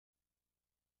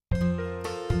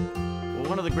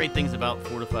One of the great things about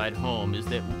Fortified Home is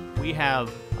that we have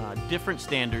different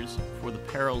standards for the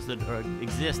perils that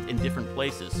exist in different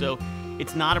places. So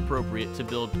it's not appropriate to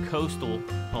build coastal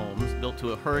homes built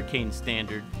to a hurricane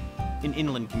standard in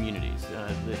inland communities.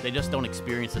 They just don't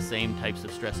experience the same types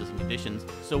of stresses and conditions.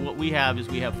 So what we have is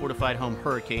we have Fortified Home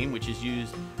Hurricane, which is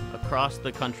used across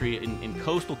the country in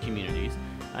coastal communities.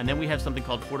 And then we have something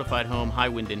called Fortified Home High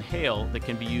Wind and Hail that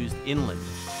can be used inland.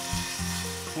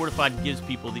 Fortified gives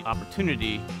people the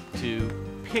opportunity to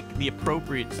pick the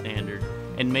appropriate standard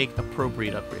and make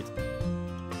appropriate upgrades.